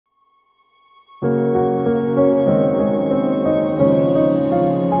I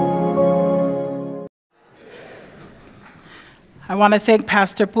want to thank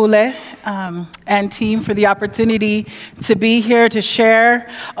Pastor Pule and team for the opportunity to be here to share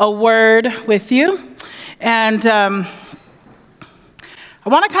a word with you. And I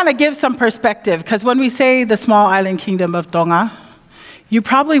want to kind of give some perspective, because when we say the small island kingdom of Tonga, you're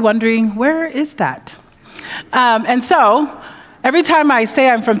probably wondering, where is that? And so every time I say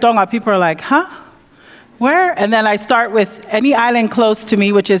I'm from Tonga, people are like, huh? Where? And then I start with any island close to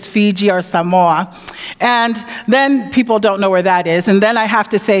me, which is Fiji or Samoa. And then people don't know where that is. And then I have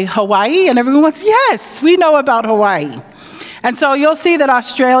to say Hawaii, and everyone goes, yes, we know about Hawaii. And so you'll see that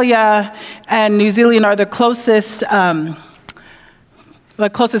Australia and New Zealand are the closest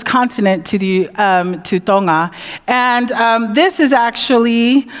continent to Tonga. And this is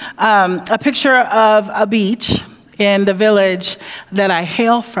actually a picture of a beach in the village that I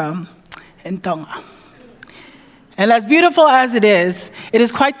hail from in Tonga. And as beautiful as it is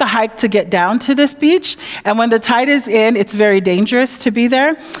quite the hike to get down to this beach. And when the tide is in, it's very dangerous to be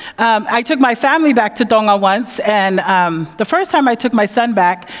there. I took my family back to Tonga once, and the first time I took my son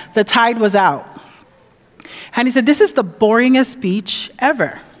back, the tide was out. And he said, this is the boringest beach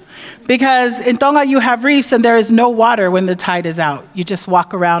ever. Because in Tonga, you have reefs, and there is no water when the tide is out. You just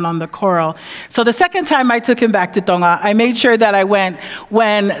walk around on the coral. So the second time I took him back to Tonga, I made sure that I went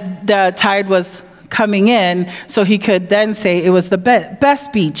when the tide was coming in, so he could then say it was the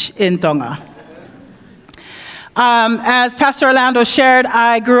best beach in Tonga. As Pastor Orlando shared,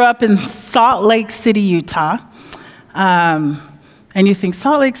 I grew up in Salt Lake City, Utah. And you think,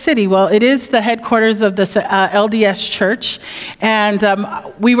 Salt Lake City? Well, it is the headquarters of the LDS Church. And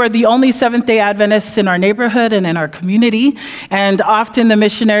we were the only Seventh-day Adventists in our neighborhood and in our community. And often the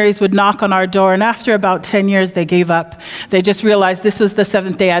missionaries would knock on our door. And after about 10 years, they gave up. They just realized this was the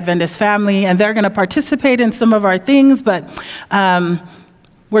Seventh-day Adventist family. And they're going to participate in some of our things. But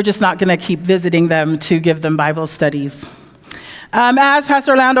we're just not going to keep visiting them to give them Bible studies. As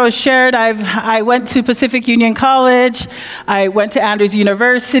Pastor Orlando has shared, I went to Pacific Union College, I went to Andrews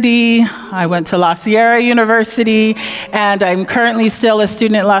University, I went to La Sierra University, and I'm currently still a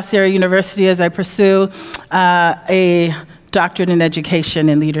student at La Sierra University as I pursue a doctorate in education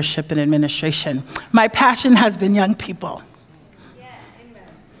in leadership and administration. My passion has been young people. Yeah,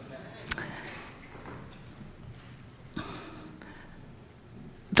 amen.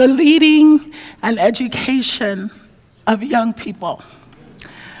 The leading and education of young people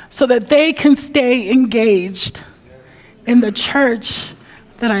so that they can stay engaged in the church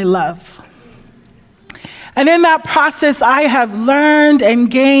that I love. And in that process, I have learned and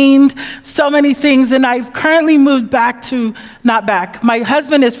gained so many things, and I've currently moved my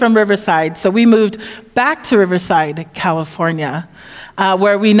husband is from Riverside, so we moved back to Riverside, California,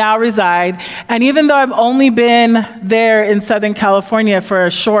 where we now reside. And even though I've only been there in Southern California for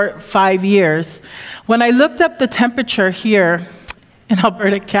a short 5 years, when I looked up the temperature here in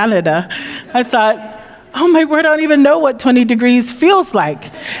Alberta, Canada, I thought, oh my word, I don't even know what 20 degrees feels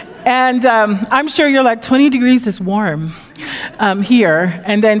like. And I'm sure you're like, 20 degrees is warm here.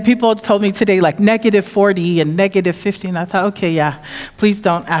 And then people told me today, like -40 and -50. And I thought, okay, yeah, please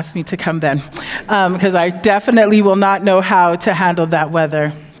don't ask me to come then, because I definitely will not know how to handle that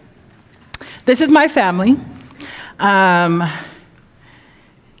weather. This is my family.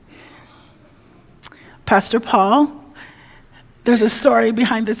 Pastor Paul, there's a story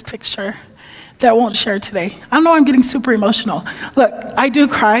behind this picture that I won't share today. I know I'm getting super emotional. Look, I do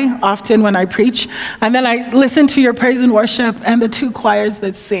cry often when I preach, and then I listen to your praise and worship and the two choirs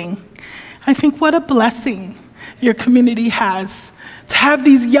that sing. I think what a blessing your community has to have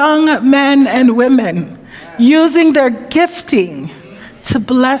these young men and women using their gifting to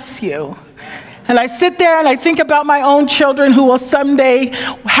bless you. And I sit there and I think about my own children who will someday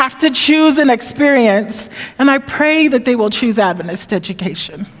have to choose an experience, and I pray that they will choose Adventist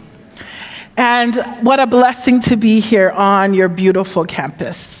education. And what a blessing to be here on your beautiful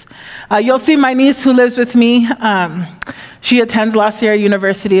campus. You'll see my niece who lives with me. She attends La Sierra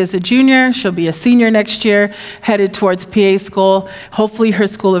University as a junior. She'll be a senior next year, headed towards PA school, hopefully her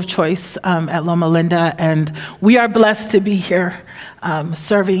school of choice at Loma Linda. And we are blessed to be here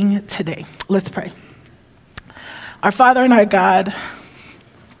serving today. Let's pray. Our Father and our God,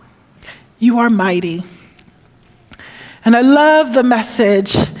 you are mighty. And I love the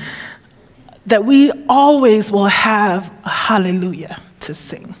message that we always will have a hallelujah to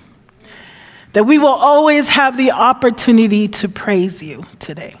sing. That we will always have the opportunity to praise you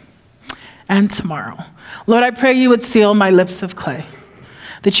today and tomorrow. Lord, I pray you would seal my lips of clay,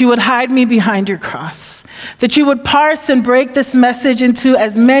 that you would hide me behind your cross, that you would parse and break this message into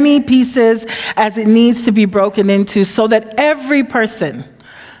as many pieces as it needs to be broken into, so that every person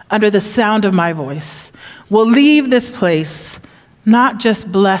under the sound of my voice will leave this place not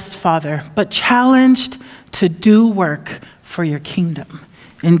just blessed, Father, but challenged to do work for your kingdom.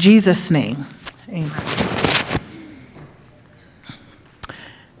 In Jesus' name, amen.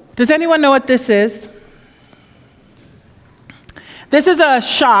 Does anyone know what this is? This is a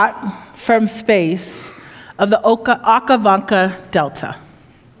shot from space of the Okavango Delta,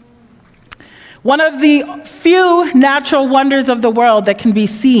 one of the few natural wonders of the world that can be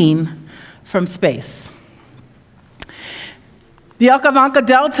seen from space. The Okavango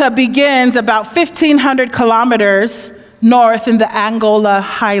Delta begins about 1,500 kilometers north in the Angola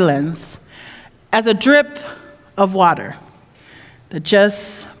highlands as a drip of water that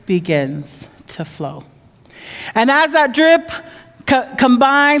just begins to flow. And as that drip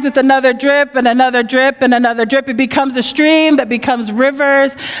combines with another drip and another drip and another drip, it becomes a stream that becomes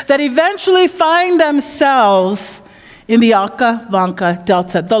rivers that eventually find themselves in the Okavango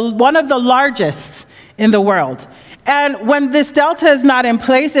Delta, one of the largest in the world. And when this delta is not in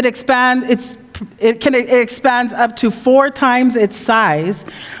place, it expands up to 4 times its size,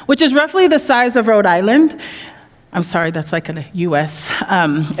 which is roughly the size of Rhode Island. I'm sorry, that's like a U.S.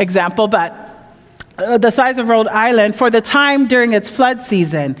 Example, but the size of Rhode Island for the time during its flood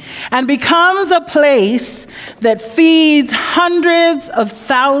season, and becomes a place that feeds hundreds of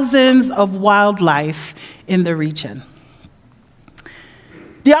thousands of wildlife in the region.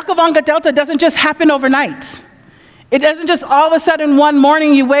 The Okavango Delta doesn't just happen overnight. It doesn't just all of a sudden one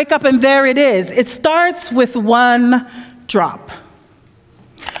morning you wake up and there it is. It starts with one drop.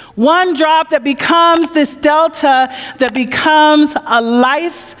 One drop that becomes this delta, that becomes a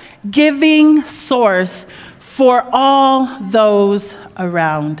life-giving source for all those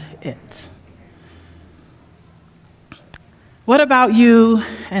around it. What about you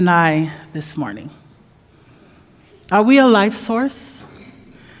and I this morning? Are we a life source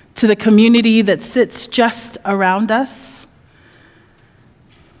to the community that sits just around us?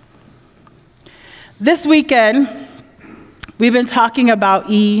 This weekend, we've been talking about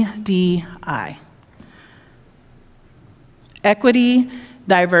EDI. Equity,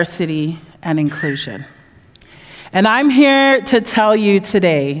 diversity, and inclusion. And I'm here to tell you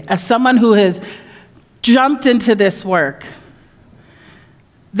today, as someone who has jumped into this work,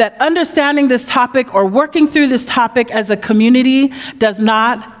 that understanding this topic or working through this topic as a community does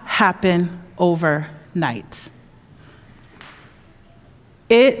not happen overnight.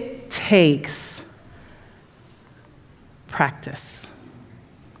 It takes practice.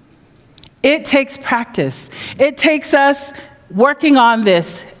 It takes practice. It takes us working on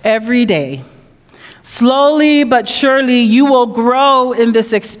this every day. Slowly but surely, you will grow in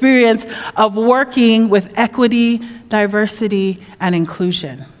this experience of working with equity, diversity, and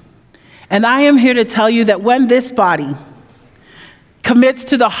inclusion. And I am here to tell you that when this body commits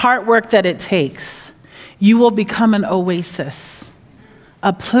to the hard work that it takes, you will become an oasis,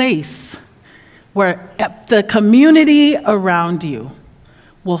 a place where the community around you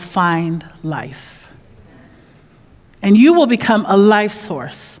will find life. And you will become a life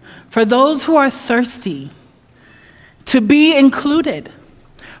source for those who are thirsty to be included,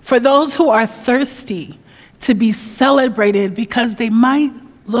 for those who are thirsty to be celebrated because they might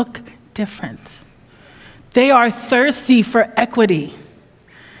look different. They are thirsty for equity.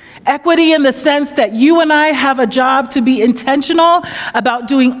 Equity in the sense that you and I have a job to be intentional about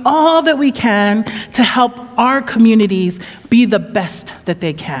doing all that we can to help our communities be the best that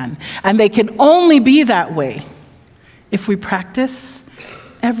they can. And they can only be that way if we practice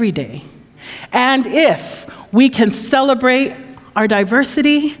every day. And if we can celebrate our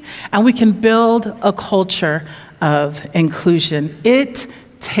diversity and we can build a culture of inclusion. It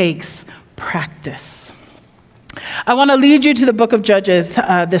takes practice. I want to lead you to the book of Judges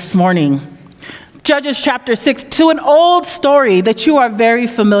this morning. Judges chapter 6, to an old story that you are very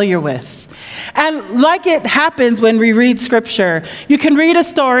familiar with. And like it happens when we read scripture, you can read a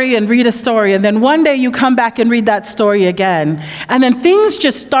story, and then one day you come back and read that story again, and then things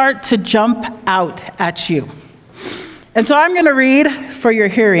just start to jump out at you. And so I'm going to read for your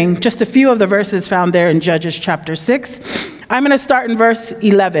hearing just a few of the verses found there in Judges chapter 6. I'm going to start in verse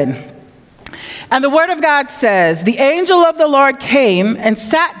 11. And the word of God says, "The angel of the Lord came and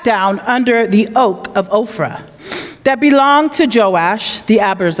sat down under the oak of Ophrah that belonged to Joash the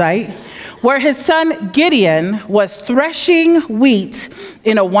Abiezrite, where his son Gideon was threshing wheat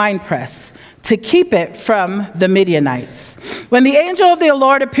in a winepress to keep it from the Midianites. When the angel of the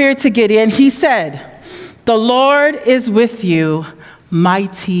Lord appeared to Gideon, he said, 'The Lord is with you,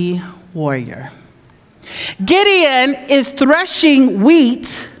 mighty warrior.' Gideon is threshing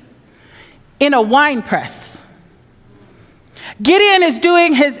wheat in a wine press. Gideon is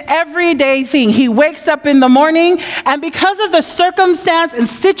doing his everyday thing. He wakes up in the morning, and because of the circumstance and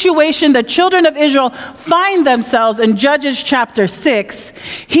situation the children of Israel find themselves in Judges chapter 6,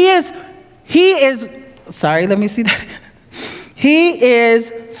 he is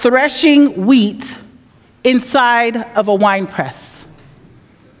threshing wheat inside of a wine press.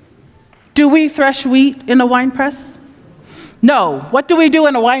 Do we thresh wheat in a wine press? No. What do we do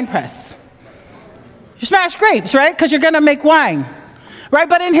in a wine press? You smash grapes, right? Because you're going to make wine, right?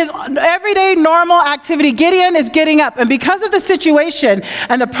 But in his everyday normal activity, Gideon is getting up. And because of the situation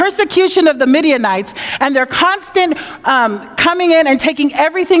and the persecution of the Midianites and their constant coming in and taking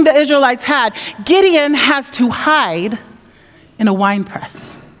everything the Israelites had, Gideon has to hide in a wine press.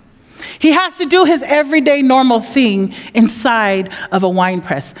 He has to do his everyday normal thing inside of a wine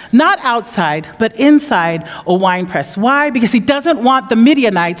press. Not outside, but inside a wine press. Why? Because he doesn't want the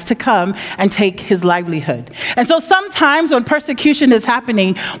Midianites to come and take his livelihood. And so sometimes when persecution is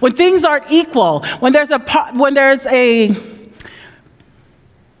happening, when things aren't equal, when there's a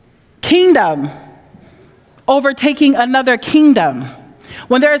kingdom overtaking another kingdom,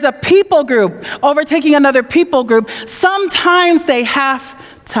 when there's a people group overtaking another people group, sometimes they have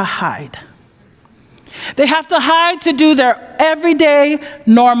to hide. They have to hide to do their everyday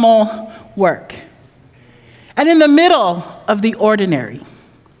normal work. And in the middle of the ordinary,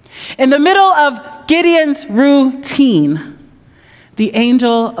 in the middle of Gideon's routine, the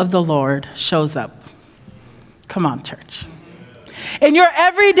angel of the Lord shows up. Come on, church. In your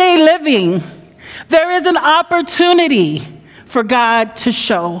everyday living, there is an opportunity for God to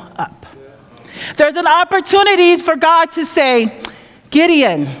show up. There's an opportunity for God to say,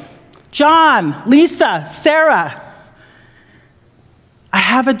 Gideon, John, Lisa, Sarah, I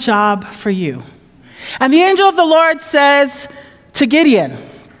have a job for you. And the angel of the Lord says to Gideon,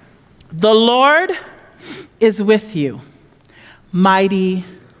 the Lord is with you, mighty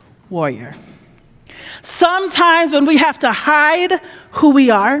warrior. Sometimes when we have to hide who we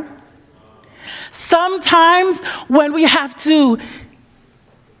are, sometimes when we have to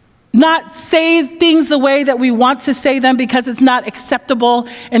not say things the way that we want to say them because it's not acceptable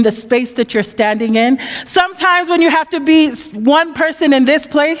in the space that you're standing in. Sometimes when you have to be one person in this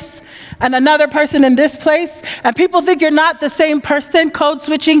place and another person in this place, and people think you're not the same person, code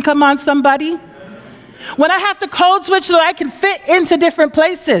switching, come on somebody. When I have to code switch so that I can fit into different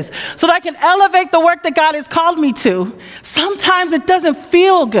places, so that I can elevate the work that God has called me to, sometimes it doesn't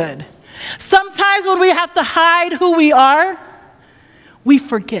feel good. Sometimes when we have to hide who we are, we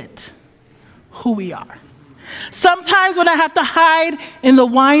forget who we are. Sometimes when I have to hide in the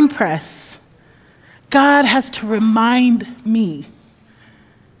wine press, God has to remind me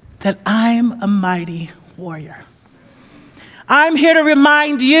that I'm a mighty warrior. I'm here to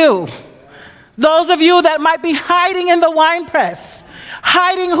remind you, those of you that might be hiding in the wine press,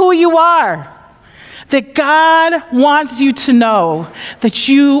 hiding who you are, that God wants you to know that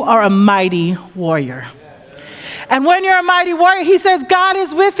you are a mighty warrior. And when you're a mighty warrior, he says, God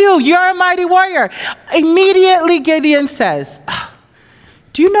is with you. You're a mighty warrior. Immediately, Gideon says,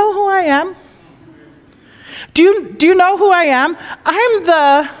 do you know who I am? Do you know who I am?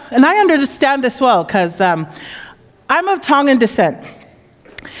 And I understand this well because I'm of Tongan descent.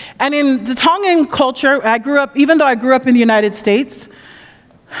 And in the Tongan culture, even though I grew up in the United States,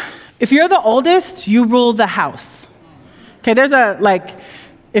 if you're the oldest, you rule the house. Okay,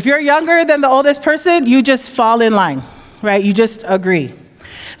 if you're younger than the oldest person, you just fall in line, right? You just agree.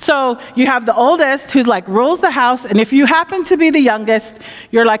 So you have the oldest who's rules the house, and if you happen to be the youngest,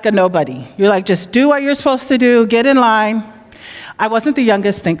 you're like a nobody. You're like, just do what you're supposed to do, get in line. I wasn't the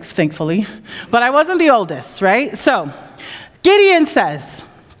youngest, thankfully, but I wasn't the oldest, right? So Gideon says,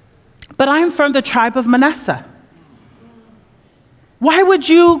 but I'm from the tribe of Manasseh. Why would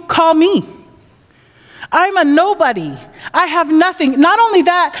you call me? I'm a nobody. I have nothing. Not only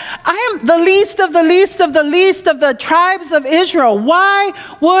that, I am the least of the least of the least of the tribes of Israel. Why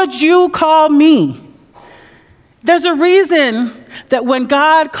would you call me? There's a reason that when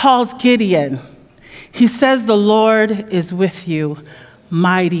God calls Gideon, he says, the Lord is with you,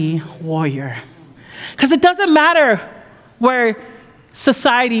 mighty warrior. Because it doesn't matter where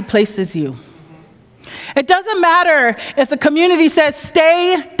society places you. It doesn't matter if the community says,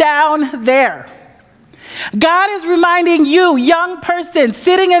 stay down there. God is reminding you, young person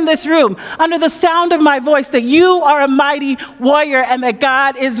sitting in this room under the sound of my voice, that you are a mighty warrior and that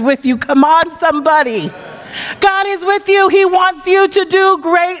God is with you. Come on, somebody. God is with you. He wants you to do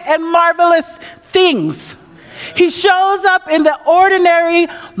great and marvelous things. He shows up in the ordinary,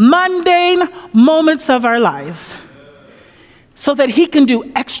 mundane moments of our lives so that he can do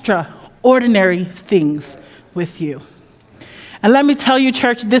extraordinary things with you. And let me tell you,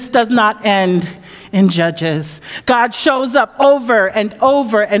 church, this does not end in Judges. God shows up over and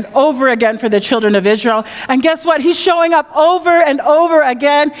over and over again for the children of Israel. And guess what? He's showing up over and over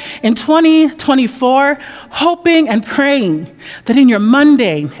again in 2024, hoping and praying that in your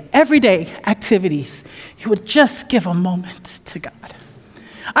mundane, everyday activities, you would just give a moment to God.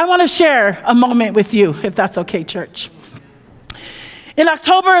 I want to share a moment with you, if that's okay, church. In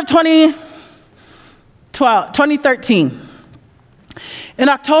October of 2013, in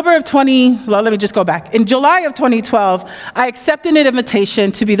October of let me just go back. In July of 2012, I accepted an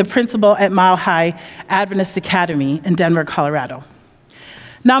invitation to be the principal at Mile High Adventist Academy in Denver, Colorado.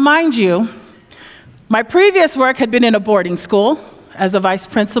 Now, mind you, my previous work had been in a boarding school as a vice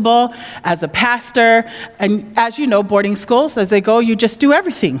principal, as a pastor, and as you know, boarding schools, as they go, you just do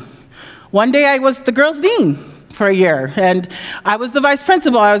everything. One day I was the girls' dean for a year, and I was the vice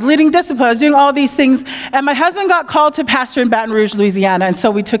principal. I was leading discipline. I was doing all these things, and my husband got called to pastor in Baton Rouge, Louisiana, and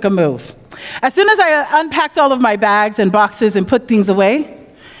so we took a move. As soon as I unpacked all of my bags and boxes and put things away,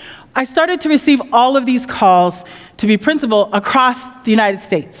 I started to receive all of these calls to be principal across the United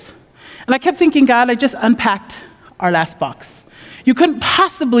States. And I kept thinking, God, I just unpacked our last box. You couldn't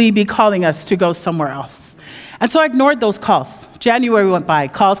possibly be calling us to go somewhere else. And so I ignored those calls. January went by,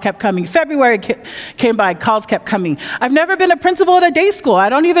 calls kept coming. February came by, calls kept coming. I've never been a principal at a day school. I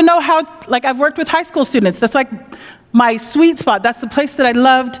don't even know how, I've worked with high school students. That's like my sweet spot. That's the place that I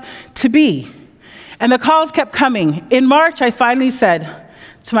loved to be. And the calls kept coming. In March, I finally said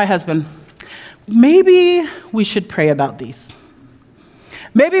to my husband, maybe we should pray about these.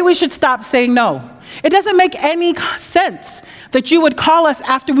 Maybe we should stop saying no. It doesn't make any sense that you would call us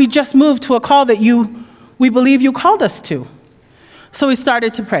after we just moved to a call that we believe you called us to. So we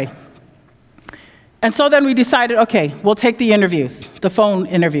started to pray. And so then we decided, okay, we'll take the interviews, the phone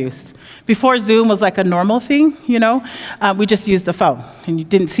interviews. Before Zoom was like a normal thing, we just used the phone and you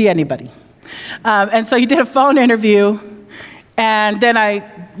didn't see anybody. And so you did a phone interview, and then I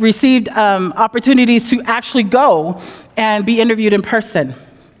received opportunities to actually go and be interviewed in person.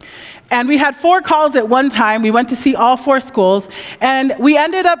 And we had 4 calls at one time. We went to see all 4 schools, and we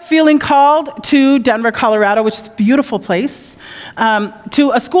ended up feeling called to Denver, Colorado, which is a beautiful place,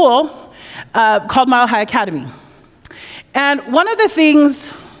 to a school called Mile High Academy. And one of the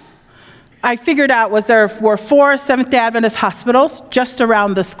things I figured out was there were 4 Seventh-day Adventist hospitals just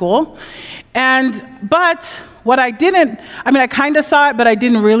around the school. But what I kind of saw it, but I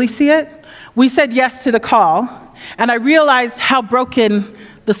didn't really see it. We said yes to the call, and I realized how broken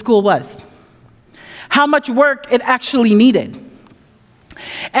the school was, how much work it actually needed.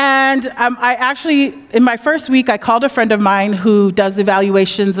 And I actually, in my first week, I called a friend of mine who does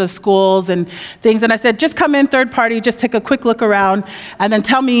evaluations of schools and things, and I said, just come in third party, just take a quick look around, and then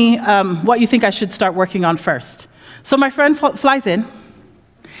tell me what you think I should start working on first. So my friend flies in,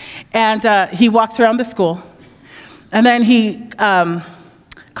 and he walks around the school, and then he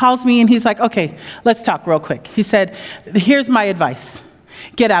calls me, and he's like, okay, let's talk real quick. He said, here's my advice.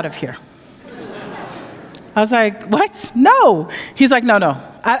 Get out of here. I was like, what? No. He's like, no.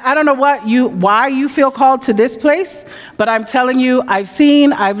 I don't know why you feel called to this place, but I'm telling you,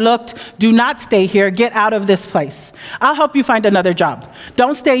 I've looked, do not stay here, get out of this place. I'll help you find another job.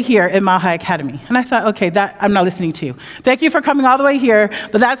 Don't stay here at Mile High Academy. And I thought, okay, I'm not listening to you. Thank you for coming all the way here,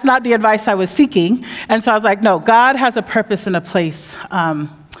 but that's not the advice I was seeking. And so I was like, no, God has a purpose and a place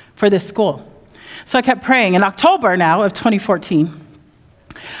for this school. So I kept praying. In October now of 2014,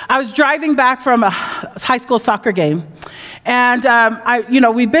 I was driving back from a high school soccer game, and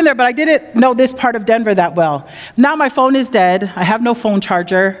we've been there, but I didn't know this part of Denver that well. Now my phone is dead. I have no phone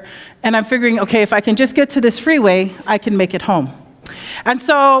charger, and I'm figuring, okay, if I can just get to this freeway, I can make it home. And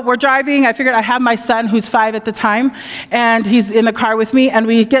so we're driving. I figured I have my son, who's 5 at the time, and he's in the car with me, and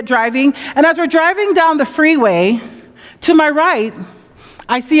we get driving. And as we're driving down the freeway, to my right,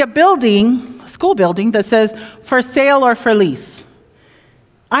 I see a school building that says, for sale or for lease.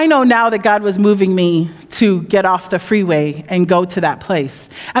 I know now that God was moving me to get off the freeway and go to that place.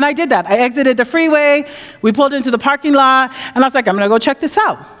 And I did that. I exited the freeway, we pulled into the parking lot, and I was like, I'm gonna go check this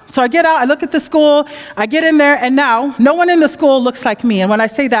out. So I get out, I look at the school, I get in there, and now no one in the school looks like me. And when I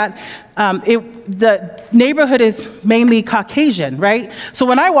say that, the neighborhood is mainly Caucasian, right? So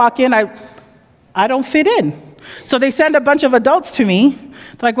when I walk in, I don't fit in. So they send a bunch of adults to me.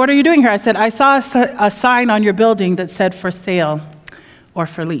 They're like, what are you doing here? I said, I saw a sign on your building that said for sale or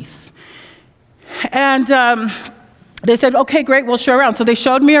for lease. And they said, okay, great, we'll show around. So they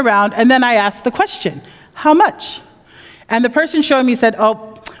showed me around, and then I asked the question, how much? And the person showing me said,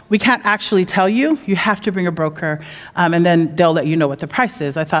 oh, we can't actually tell you. You have to bring a broker, and then they'll let you know what the price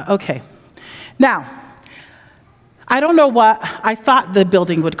is. I thought, okay. Now, I don't know what I thought the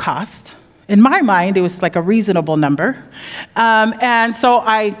building would cost. In my mind, it was like a reasonable number. And so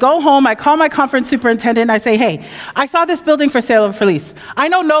I go home, I call my conference superintendent, and I say, hey, I saw this building for sale or for lease. I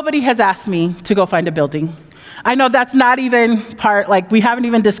know nobody has asked me to go find a building. I know that's not even part, like we haven't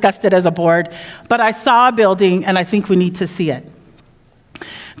even discussed it as a board, but I saw a building and I think we need to see it.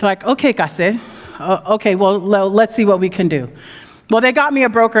 They're like, okay, Kase, okay, well, let's see what we can do. Well, they got me a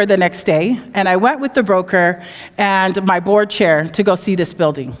broker the next day, and I went with the broker and my board chair to go see this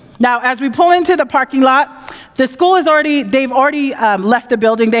building. Now, as we pull into the parking lot, the school is they've already left the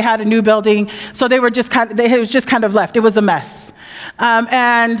building. They had a new building, so it was just kind of left. It was a mess.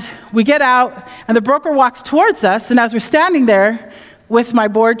 And we get out, and the broker walks towards us, and as we're standing there with my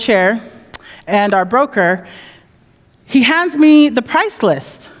board chair and our broker, he hands me the price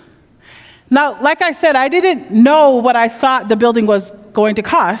list. Now, like I said, I didn't know what I thought the building was going to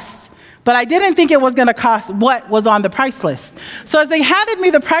cost, but I didn't think it was going to cost what was on the price list. So as they handed me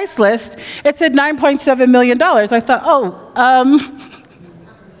the price list, it said $9.7 million. I thought,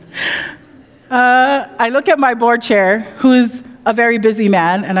 I look at my board chair, who's a very busy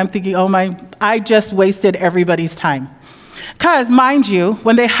man, and I'm thinking, I just wasted everybody's time. Because, mind you,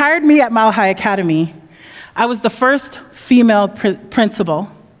 when they hired me at Mile High Academy, I was the first female principal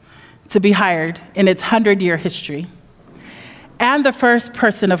to be hired in its 100-year history, and the first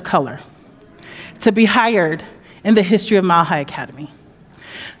person of color to be hired in the history of Mile High Academy.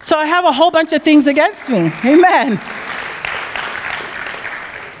 So I have a whole bunch of things against me. Amen.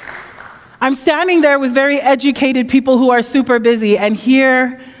 I'm standing there with very educated people who are super busy, and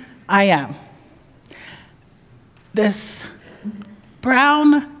here I am, this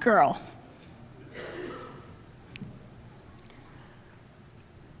brown girl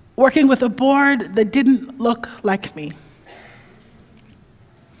working with a board that didn't look like me,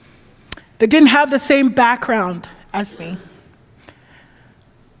 that didn't have the same background as me,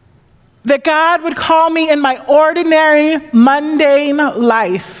 that God would call me in my ordinary, mundane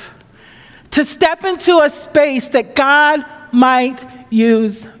life to step into a space that God might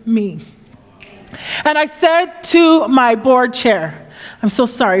use me. And I said to my board chair, I'm so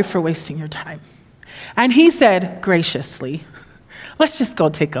sorry for wasting your time. And he said graciously, let's just go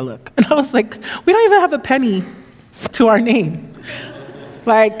take a look. And I was like, we don't even have a penny to our name.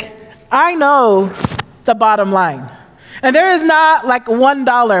 Like, I know the bottom line. And there is not like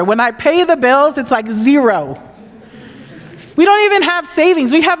 $1. When I pay the bills, it's like $0. We don't even have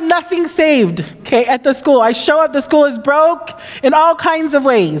savings. We have nothing saved, okay, at the school. I show up, the school is broke in all kinds of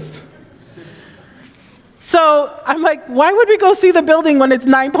ways. So I'm like, why would we go see the building when it's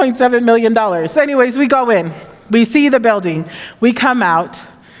 $9.7 million? Anyways, we go in. We see the building. We come out,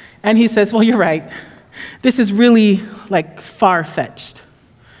 and he says, well, you're right. This is really like far-fetched.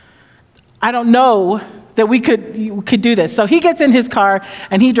 I don't know that we could do this. So he gets in his car,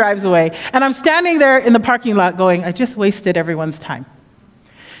 and he drives away. And I'm standing there in the parking lot going, I just wasted everyone's time.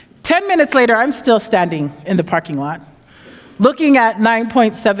 10 minutes later, I'm still standing in the parking lot, looking at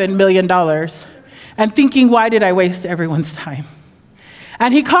 $9.7 million, and thinking, why did I waste everyone's time?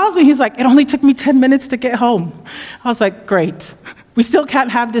 And he calls me, he's like, it only took me 10 minutes to get home. I was like, great. We still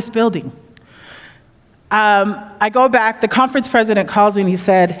can't have this building. I go back, the conference president calls me and he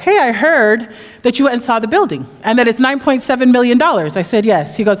said, hey, I heard that you went and saw the building and that it's $9.7 million. I said,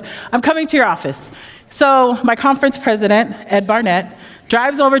 yes. He goes, I'm coming to your office. So my conference president, Ed Barnett,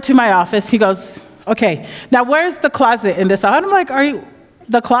 drives over to my office. He goes, okay, now where's the closet in this? And I'm like, are you,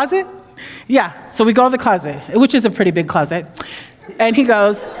 the closet? Yeah, so we go to the closet, which is a pretty big closet. And he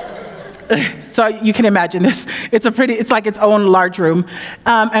goes, so you can imagine this. It's like its own large room.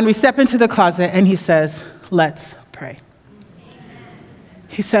 And we step into the closet, and he says, let's pray.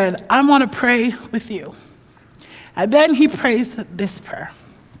 He said, I want to pray with you. And then he prays this prayer.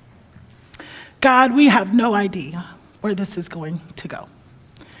 God, we have no idea where this is going to go.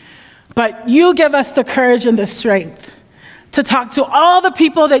 But you give us the courage and the strength to talk to all the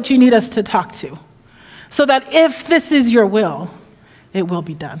people that you need us to talk to, so that if this is your will, it will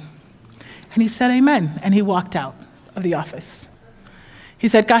be done. And he said, amen. And he walked out of the office. He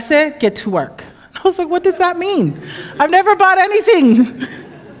said, Kase, get to work. I was like, what does that mean? I've never bought anything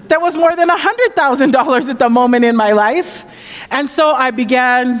that was more than $100,000 at the moment in my life. And so I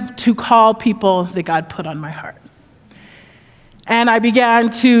began to call people that God put on my heart. And I began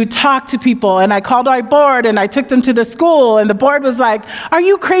to talk to people, and I called my board, and I took them to the school, and the board was like, are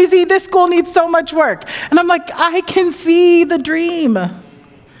you crazy? This school needs so much work. And I'm like, I can see the dream.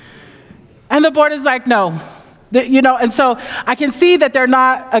 And the board is like, no. And so I can see that they're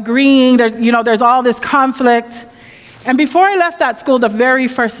not agreeing. There's all this conflict. And before I left that school, the very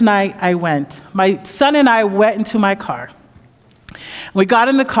first night I went, my son and I went into my car. We got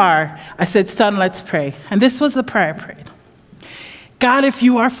in the car. I said, son, let's pray. And this was the prayer I prayed. God, if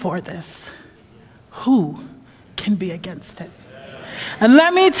you are for this, who can be against it? And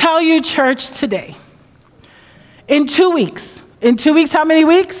let me tell you, church, today, in 2 weeks, how many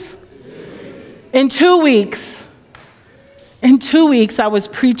weeks? In 2 weeks, I was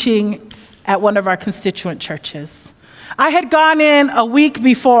preaching at one of our constituent churches. I had gone in a week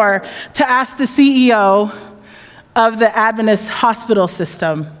before to ask the CEO of the Adventist hospital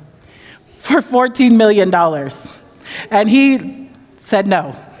system for $14 million. And he said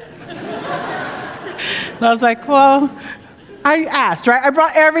no. And I was like, well, I asked, right? I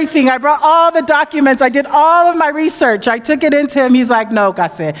brought everything. I brought all the documents. I did all of my research. I took it into him. He's like, no,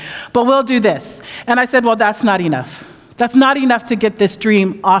 Toakase, but we'll do this. And I said, well, that's not enough. That's not enough to get this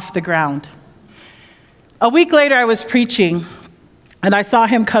dream off the ground. A week later, I was preaching, and I saw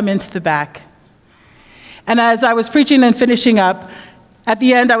him come into the back. And as I was preaching and finishing up, at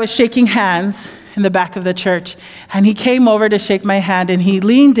the end, I was shaking hands in the back of the church. And he came over to shake my hand, and he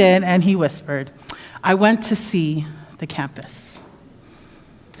leaned in, and he whispered, I went to see the campus.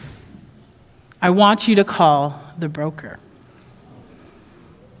 I want you to call the broker.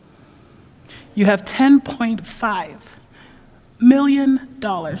 You have $10.5 million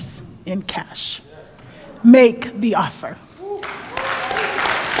in cash. Make the offer.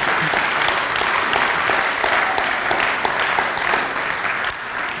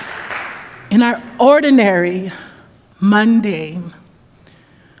 In our ordinary, mundane,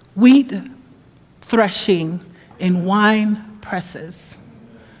 wheat threshing in wine presses,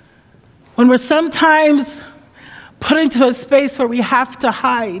 when we're sometimes put into a space where we have to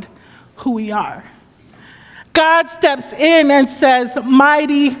hide who we are, God steps in and says,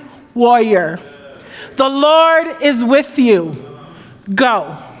 mighty warrior, the Lord is with you.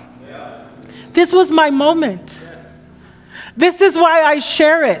 Go. This was my moment. This is why I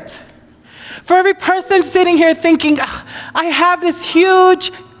share it. For every person sitting here thinking, I have this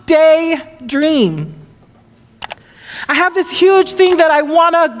huge day dream. I have this huge thing that I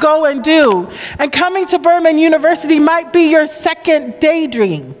want to go and do. And coming to Berman University might be your second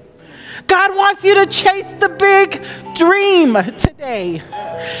daydream. God wants you to chase the big dream today.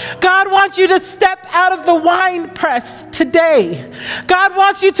 God wants you to step out of the wine press today. God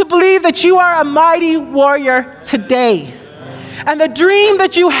wants you to believe that you are a mighty warrior today. And the dream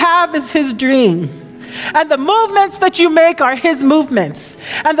that you have is his dream. And the movements that you make are his movements.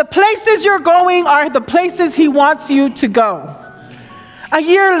 And the places you're going are the places he wants you to go. A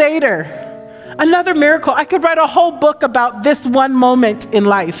year later, another miracle. I could write a whole book about this one moment in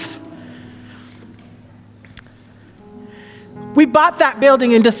life. We bought that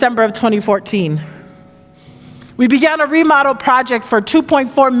building in December of 2014. We began a remodel project for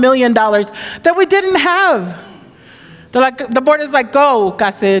 $2.4 million that we didn't have. The board is like, go,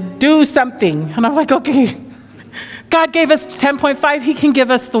 Toakase, do something. And I'm like, okay. God gave us 10.5, he can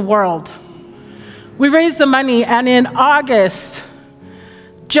give us the world. We raised the money, and in August,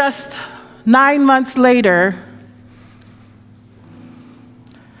 just 9 months later,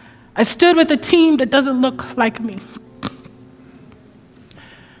 I stood with a team that doesn't look like me.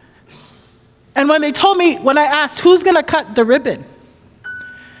 And when they told me, when I asked, who's going to cut the ribbon?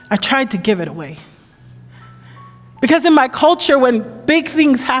 I tried to give it away. Because in my culture, when big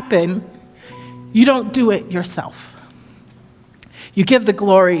things happen, you don't do it yourself. You give the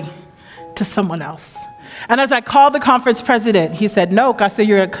glory to someone else. And as I called the conference president, he said, no, Toakase,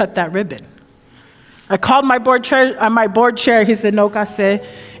 you're going to cut that ribbon. I called my board chair, he said, no, Toakase,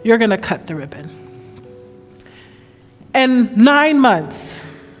 you're going to cut the ribbon. And 9 months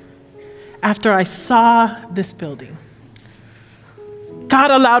after I saw this building, God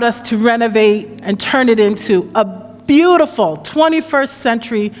allowed us to renovate and turn it into a beautiful 21st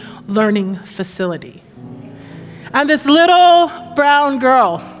century learning facility. And this little brown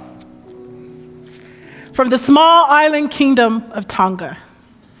girl from the small island kingdom of Tonga,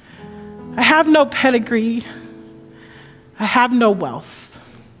 I have no pedigree, I have no wealth.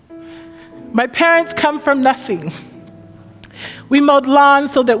 My parents come from nothing. We mowed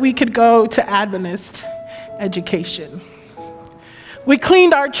lawns so that we could go to Adventist education. We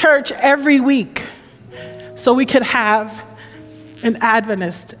cleaned our church every week so we could have an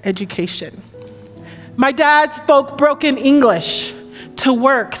Adventist education. My dad spoke broken English to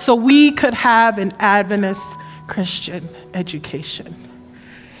work so we could have an Adventist Christian education.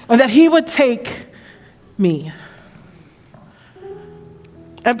 And that he would take me.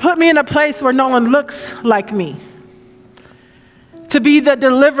 and put me in a place where no one looks like me, to be the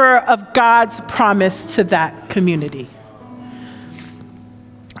deliverer of God's promise to that community.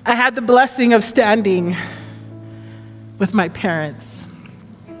 I had the blessing of standing with my parents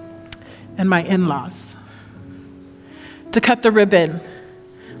and my in-laws to cut the ribbon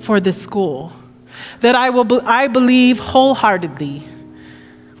for this school that I believe wholeheartedly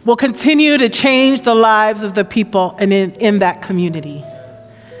will continue to change the lives of the people in that community.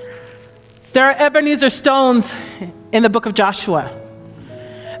 There are Ebenezer stones in the book of Joshua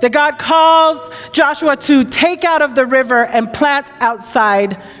that God calls Joshua to take out of the river and plant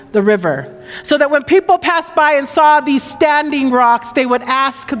outside the river, so that when people passed by and saw these standing rocks, they would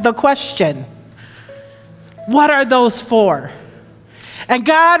ask the question, what are those for? And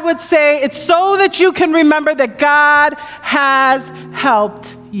God would say, it's so that you can remember that God has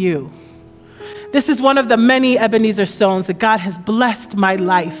helped you. This is one of the many Ebenezer stones that God has blessed my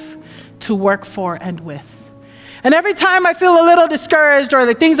life to work for and with. And every time I feel a little discouraged or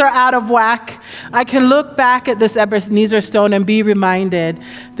that things are out of whack, I can look back at this Ebenezer stone and be reminded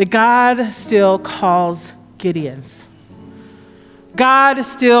that God still calls Gideons. God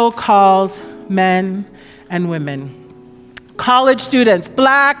still calls men and women. College students,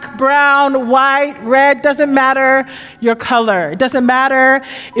 black, brown, white, red, doesn't matter your color. It doesn't matter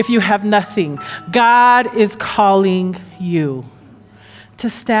if you have nothing. God is calling you to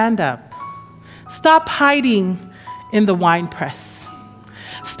stand up. Stop hiding in the wine press.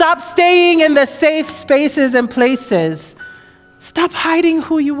 Stop staying in the safe spaces and places. Stop hiding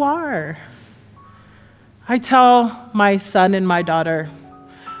who you are. I tell my son and my daughter,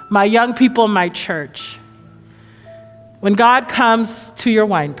 my young people in my church, when God comes to your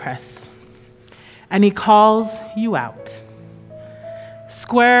wine press and he calls you out,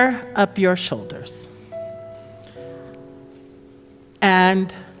 square up your shoulders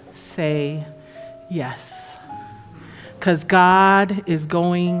and say yes. Because God is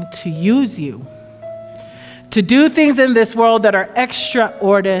going to use you to do things in this world that are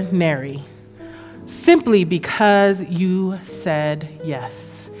extraordinary, simply because you said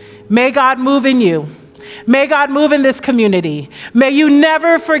yes. May God move in you. May God move in this community. May you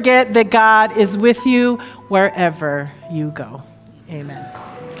never forget that God is with you wherever you go. Amen.